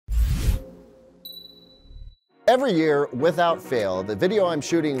Every year, without fail, the video I'm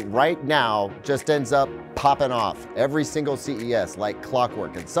shooting right now just ends up popping off every single CES like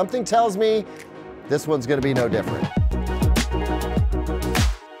clockwork. And something tells me this one's gonna be no different.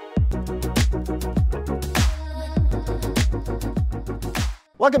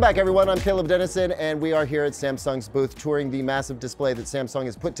 Welcome back, everyone. I'm Caleb Dennison, and we are here at Samsung's booth touring the massive display that Samsung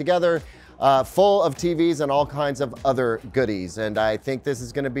has put together, full of TVs and all kinds of other goodies. And I think this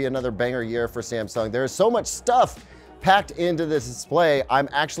is going to be another banger year for Samsung. There is so much stuff packed into this display. I'm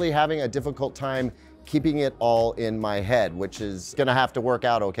actually having a difficult time keeping it all in my head, which is gonna have to work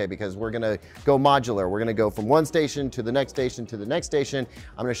out okay because we're gonna go modular. We're gonna go from one station to the next station to the next station.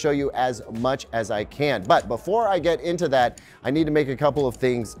 I'm gonna show you as much as I can. But before I get into that, I need to make a couple of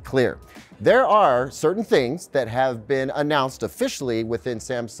things clear. There are certain things that have been announced officially within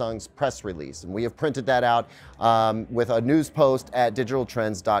Samsung's press release, and we have printed that out with a news post at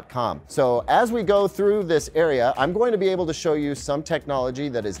digitaltrends.com. So as we go through this area, I'm going to be able to show you some technology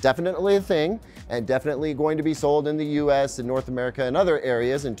that is definitely a thing and definitely going to be sold in the US and North America and other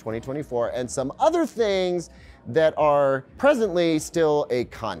areas in 2024, and some other things that are presently still a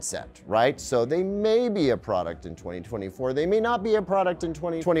concept, right? So they may be a product in 2024. They may not be a product in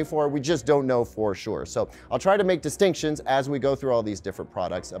 2024. We just don't know for sure. So I'll try to make distinctions as we go through all these different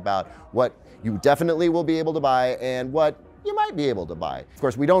products about what you definitely will be able to buy and what you might be able to buy. Of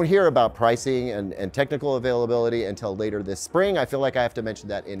course, we don't hear about pricing and technical availability until later this spring. I feel like I have to mention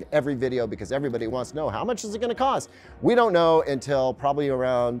that in every video because everybody wants to know how much is it gonna cost? We don't know until probably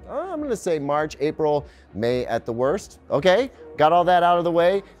around, I'm gonna say March, April, May at the worst. Okay, got all that out of the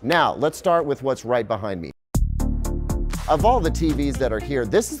way. Now, let's start with what's right behind me. Of all the TVs that are here,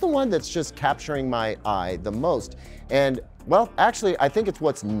 this is the one that's just capturing my eye the most. And well, actually, I think it's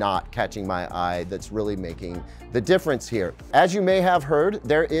what's not catching my eye that's really making the difference here. As you may have heard,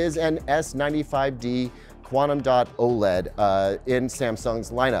 there is an S95D Quantum Dot OLED in Samsung's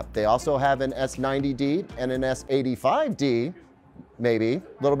lineup. They also have an S90D and an S85D, maybe. A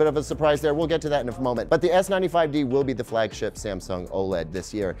little bit of a surprise there. We'll get to that in a moment. But the S95D will be the flagship Samsung OLED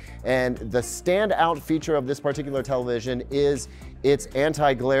this year. And the standout feature of this particular television is its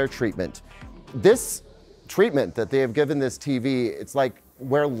anti-glare treatment. This treatment that they have given this TV, it's like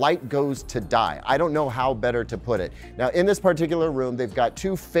where light goes to die. I don't know how better to put it. Now, in this particular room, they've got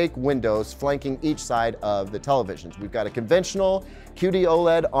two fake windows flanking each side of the televisions. We've got a conventional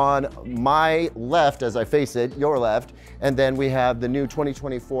QD-OLED on my left as I face it, your left, and then we have the new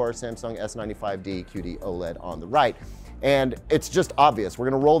 2024 Samsung S95D QD-OLED on the right. And it's just obvious. We're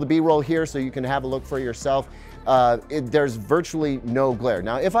gonna roll the B-roll here so you can have a look for yourself. There's virtually no glare.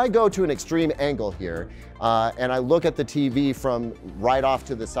 Now, if I go to an extreme angle here and I look at the TV from right off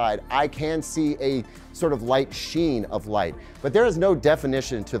to the side, I can see a sort of light sheen of light, but there is no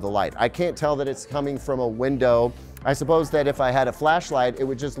definition to the light. I can't tell that it's coming from a window. I suppose that if I had a flashlight, it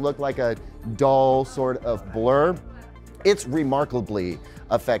would just look like a dull sort of blur. It's remarkably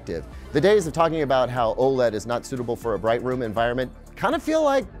effective. The days of talking about how OLED is not suitable for a bright room environment kind of feel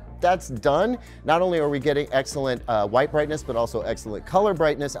like that's done. Not only are we getting excellent white brightness, but also excellent color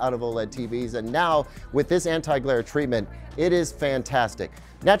brightness out of OLED TVs. And now with this anti-glare treatment, it is fantastic.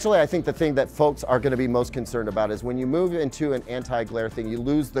 Naturally, I think the thing that folks are gonna be most concerned about is when you move into an anti-glare thing, you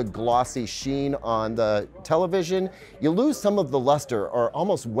lose the glossy sheen on the television. You lose some of the luster or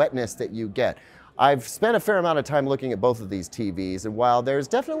almost wetness that you get. I've spent a fair amount of time looking at both of these TVs, and while there's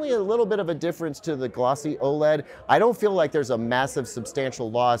definitely a little bit of a difference to the glossy OLED, I don't feel like there's a massive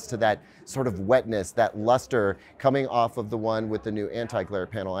substantial loss to that sort of wetness, that luster coming off of the one with the new anti-glare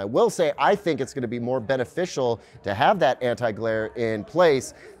panel. I will say I think it's going to be more beneficial to have that anti-glare in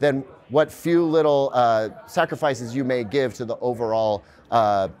place than what few little sacrifices you may give to the overall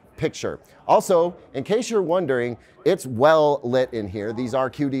picture. Also, in case you're wondering, it's well lit in here. These are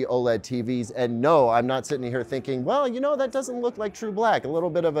QD-OLED TVs, and no, I'm not sitting here thinking, well, you know, that doesn't look like true black, a little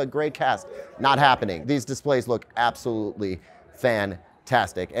bit of a gray cast. Not happening. These displays look absolutely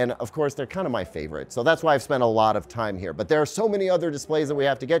fantastic, and of course, they're kind of my favorite, so that's why I've spent a lot of time here. But there are so many other displays that we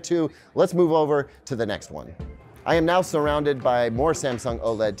have to get to. Let's move over to the next one. I am now surrounded by more Samsung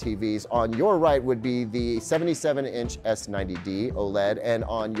OLED TVs. On your right would be the 77-inch S90D OLED, and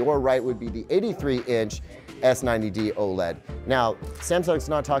on your right would be the 83-inch S90D OLED. Now, Samsung's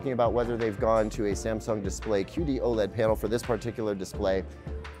not talking about whether they've gone to a Samsung Display QD-OLED panel for this particular display.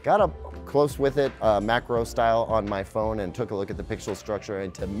 Got up close with it, macro style on my phone, and took a look at the pixel structure,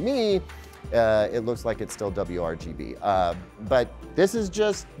 and to me, it looks like it's still WRGB. But this is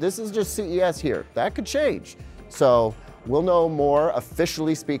just CES here. That could change. So we'll know more,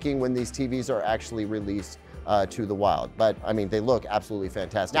 officially speaking, when these TVs are actually released to the wild. But I mean, they look absolutely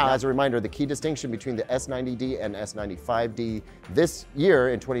fantastic. Now, as a reminder, the key distinction between the S90D and S95D this year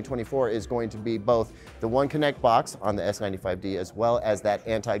in 2024 is going to be both the One Connect box on the S95D as well as that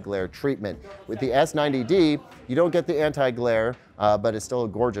anti-glare treatment. With the S90D, you don't get the anti-glare, but it's still a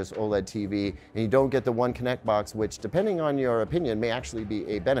gorgeous OLED TV, and you don't get the One Connect box, which, depending on your opinion, may actually be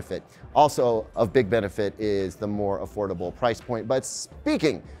a benefit. Also, of big benefit is the more affordable price point. But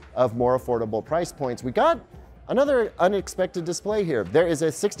speaking of more affordable price points, we got another unexpected display here. There is a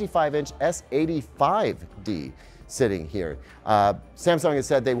 65-inch S95D sitting here. Samsung has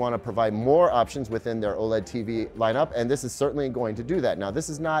said they want to provide more options within their OLED TV lineup, and this is certainly going to do that. Now, this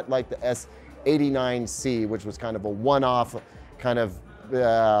is not like the S89C, which was kind of a one-off kind of,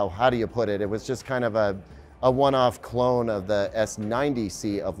 how do you put it? It was just kind of a one-off clone of the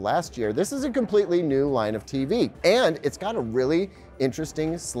S90C of last year. This is a completely new line of TV, and it's got a really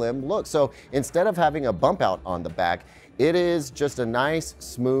interesting slim look. So instead of having a bump out on the back, it is just a nice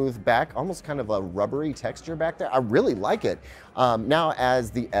smooth back, almost kind of a rubbery texture back there. I really like it. Now, as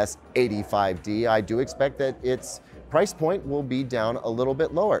the S85D, I do expect that its price point will be down a little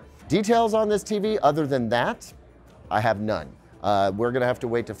bit lower. Details on this TV, other than that, I have none. We're gonna have to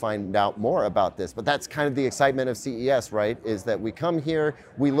wait to find out more about this, but that's kind of the excitement of CES, right? Is that we come here,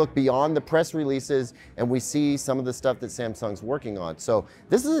 we look beyond the press releases, and we see some of the stuff that Samsung's working on. So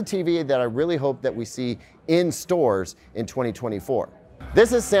this is a TV that I really hope that we see in stores in 2024.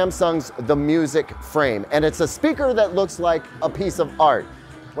 This is Samsung's The Music Frame, and it's a speaker that looks like a piece of art.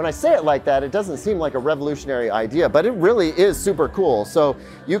 When I say it like that, it doesn't seem like a revolutionary idea, but it really is super cool. So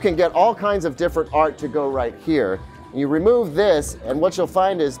you can get all kinds of different art to go right here. You remove this, and what you'll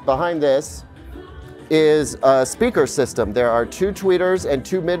find is behind this is a speaker system. There are 2 tweeters and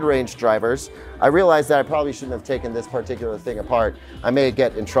 2 mid-range drivers. I realize that I probably shouldn't have taken this particular thing apart. I may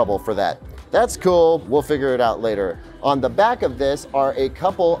get in trouble for that. That's cool, we'll figure it out later. On the back of this are a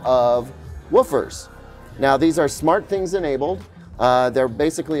couple of woofers. Now, these are SmartThings enabled. They're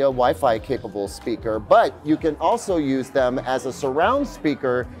basically a Wi-Fi capable speaker, but you can also use them as a surround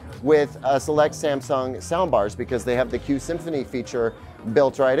speaker with select Samsung soundbars, because they have the Q Symphony feature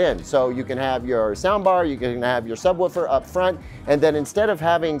built right in. So you can have your soundbar, you can have your subwoofer up front, and then instead of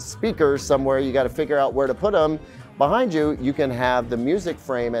having speakers somewhere, you got to figure out where to put them, behind you, you can have the music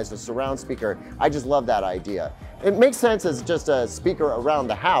frame as a surround speaker. I just love that idea. It makes sense as just a speaker around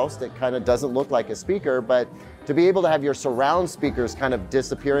the house that kind of doesn't look like a speaker, but to be able to have your surround speakers kind of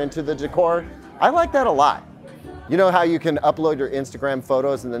disappear into the decor, I like that a lot. You know how you can upload your Instagram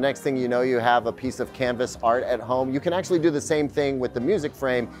photos and the next thing you know, you have a piece of canvas art at home? You can actually do the same thing with the music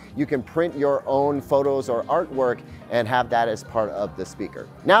frame. You can print your own photos or artwork and have that as part of the speaker.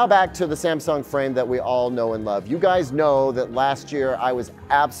 Now back to the Samsung frame that we all know and love. You guys know that last year I was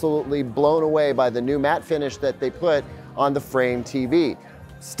absolutely blown away by the new matte finish that they put on the Frame TV.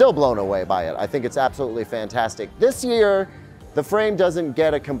 Still blown away by it. I think it's absolutely fantastic. This year, the frame doesn't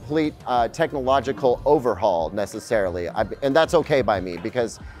get a complete technological overhaul necessarily, and that's okay by me,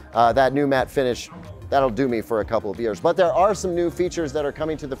 because that new matte finish, that'll do me for a couple of years. But there are some new features that are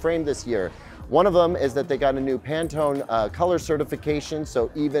coming to the frame this year. One of them is that they got a new Pantone color certification,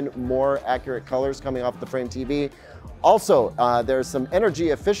 so even more accurate colors coming off the Frame TV. Also, there's some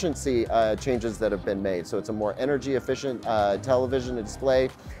energy efficiency changes that have been made, so it's a more energy efficient television display.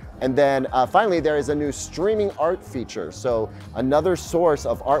 And then finally, there is a new streaming art feature. So another source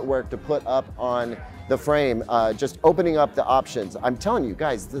of artwork to put up on the frame, just opening up the options. I'm telling you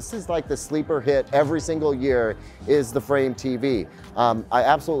guys, this is like the sleeper hit every single year is the Frame TV. I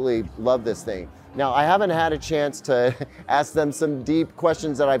absolutely love this thing. Now, I haven't had a chance to ask them some deep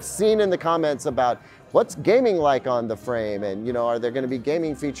questions that I've seen in the comments about what's gaming like on the frame, and you know, are there going to be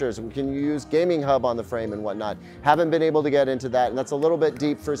gaming features? Can you use Gaming Hub on the frame and whatnot? Haven't been able to get into that, and that's a little bit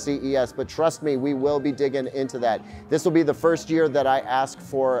deep for CES, but trust me, we will be digging into that. This will be the first year that I ask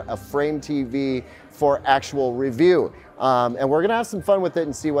for a Frame TV for actual review, and we're gonna have some fun with it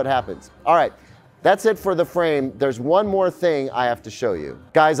and see what happens. All right. That's it for the frame. There's one more thing I have to show you.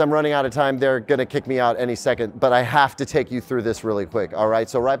 Guys, I'm running out of time. They're gonna kick me out any second, but I have to take you through this really quick, all right?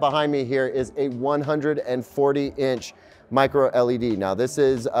 So right behind me here is a 140-inch micro LED. Now this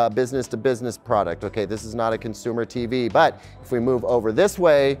is a business to business product, okay? This is not a consumer TV, but if we move over this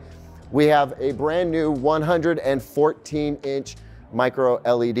way, we have a brand new 114-inch micro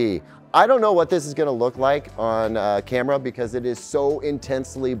LED. I don't know what this is gonna look like on camera because it is so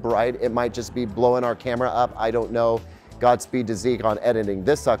intensely bright. It might just be blowing our camera up. I don't know. Godspeed to Zeke on editing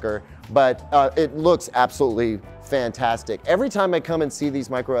this sucker, but it looks absolutely fantastic. Every time I come and see these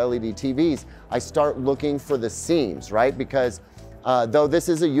micro LED TVs, I start looking for the seams, right? Because Though this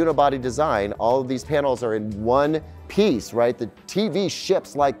is a unibody design, all of these panels are in one piece, right? The TV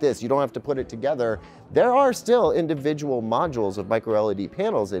ships like this. You don't have to put it together. There are still individual modules of micro-LED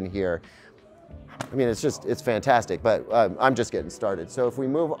panels in here. I mean, it's fantastic, but I'm just getting started. So if we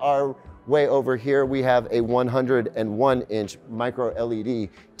move our way over here, we have a 101-inch micro-LED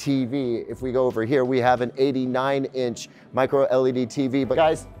TV. If we go over here, we have an 89-inch micro-LED TV. But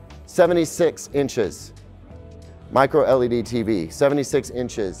guys, 76 inches. Micro-LED TV, 76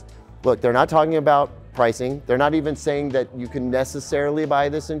 inches. Look, they're not talking about pricing. They're not even saying that you can necessarily buy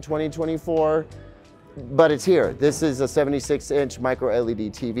this in 2024, but it's here. This is a 76-inch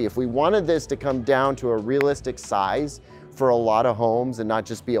micro-LED TV. If we wanted this to come down to a realistic size for a lot of homes and not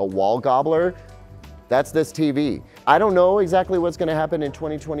just be a wall gobbler, that's this TV. I don't know exactly what's gonna happen in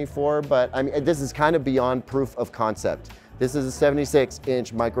 2024, but I mean, this is kind of beyond proof of concept. This is a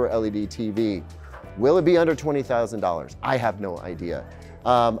 76-inch micro-LED TV. Will it be under $20,000? I have no idea.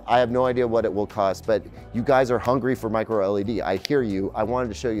 I have no idea what it will cost, but you guys are hungry for micro-LED. I hear you. I wanted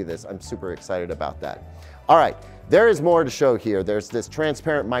to show you this. I'm super excited about that. All right, there is more to show here. There's this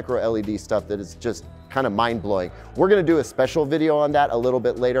transparent micro-LED stuff that is just kind of mind-blowing. We're gonna do a special video on that a little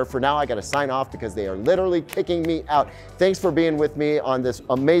bit later. For now, I gotta sign off because they are literally kicking me out. Thanks for being with me on this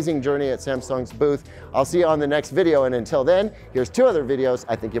amazing journey at Samsung's booth. I'll see you on the next video, and until then, here's 2 other videos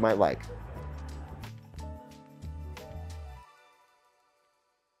I think you might like.